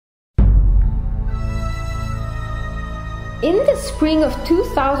In the spring of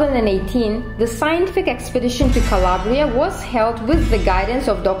 2018, the scientific expedition to Calabria was held with the guidance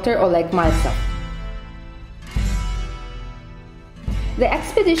of Dr. Oleg Maltsev. The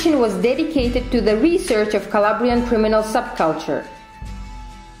expedition was dedicated to the research of Calabrian criminal subculture,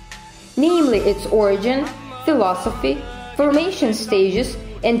 namely its origin, philosophy, formation stages,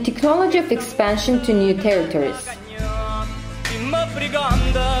 and technology of expansion to new territories.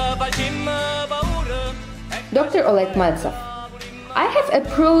 Dr. Oleg Maltsev: I have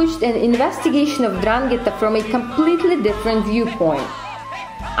approached an investigation of Drangheta from a completely different viewpoint.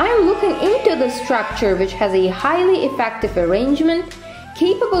 I am looking into the structure which has a highly effective arrangement,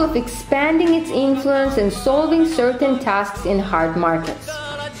 capable of expanding its influence and solving certain tasks in hard markets.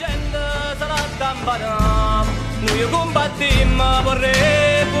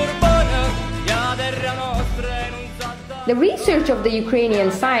 The research of the Ukrainian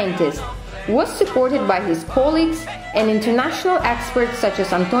scientist was supported by his colleagues and international experts such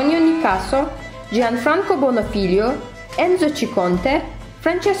as Antonio Nicasso, Gianfranco Bonofiglio, Enzo Ciconte,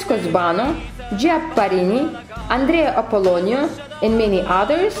 Francesco Sbano, Giapparini, Andrea Apollonio, and many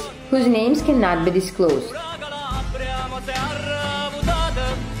others whose names cannot be disclosed.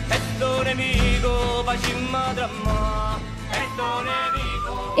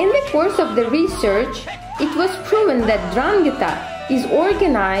 In the course of the research, it was proven that Drangheta is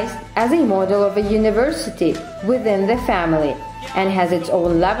organized as a model of a university within the family and has its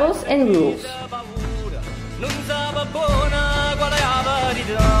own levels and rules.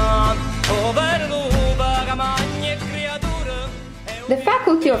 The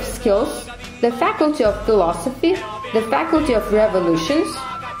faculty of skills, the faculty of philosophy, the faculty of revolutions,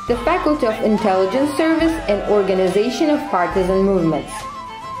 the faculty of intelligence service and organization of partisan movements.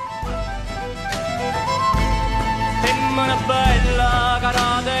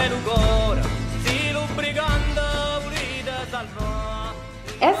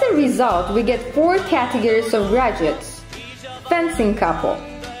 As a result, we get 4 categories of graduates: fencing capo,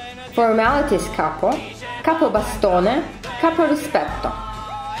 formalities capo, capo bastone, capo rispetto.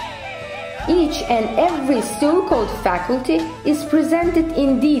 Each and every so-called faculty is presented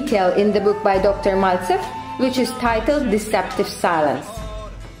in detail in the book by Dr. Maltsev, which is titled Deceptive Silence.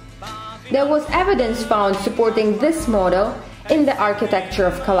 There was evidence found supporting this model in the architecture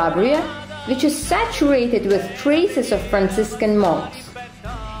of Calabria, which is saturated with traces of Franciscan monks.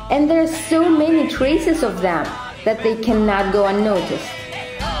 And there are so many traces of them that they cannot go unnoticed.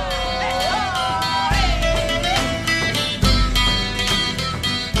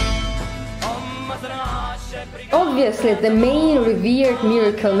 Obviously, the main revered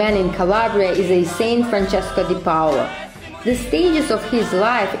miracle man in Calabria is a Saint Francesco di Paolo. The stages of his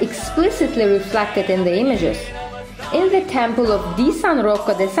life explicitly reflected in the images. In the temple of Di San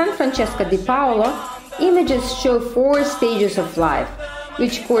Rocco de San Francesco di Paolo, images show 4 stages of life,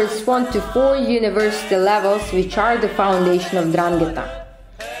 which correspond to 4 university levels which are the foundation of Drangheta.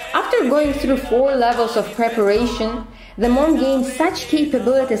 After going through 4 levels of preparation, the monk gained such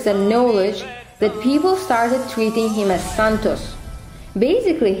capabilities and knowledge that people started treating him as Santos.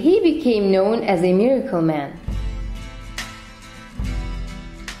 Basically, he became known as a miracle man.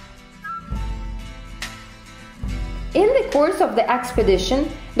 In the course of the expedition,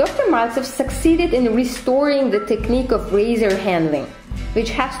 Dr. Maltsev succeeded in restoring the technique of razor handling, which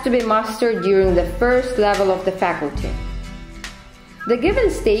has to be mastered during the first level of the faculty. The given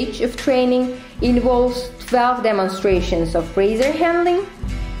stage of training involves 12 demonstrations of razor handling.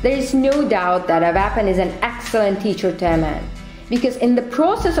 There is no doubt that a weapon is an excellent teacher to a man, because in the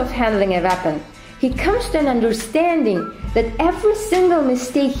process of handling a weapon, he comes to an understanding that every single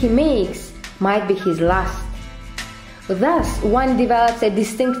mistake he makes might be his last. Thus, one develops a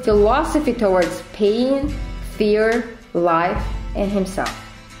distinct philosophy towards pain, fear, life, and himself.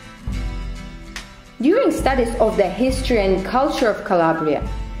 During studies of the history and culture of Calabria,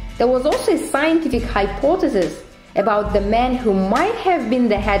 there was also a scientific hypothesis about the man who might have been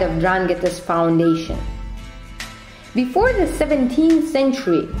the head of Drangheta's foundation. Before the 17th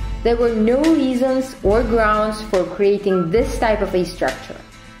century, there were no reasons or grounds for creating this type of a structure.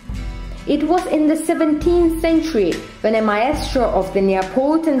 It was in the 17th century when a maestro of the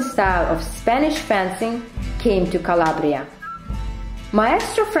Neapolitan style of Spanish fencing came to Calabria.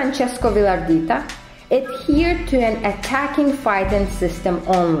 Maestro Francesco Vilardita adhered to an attacking fighting system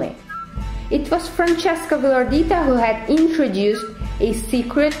only. It was Francesco Vilardita who had introduced a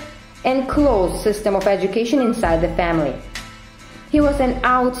secret and closed system of education inside the family. He was an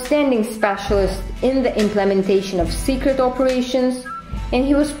outstanding specialist in the implementation of secret operations, and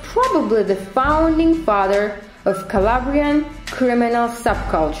he was probably the founding father of Calabrian criminal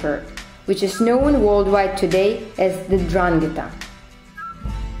subculture, which is known worldwide today as the 'Ndrangheta.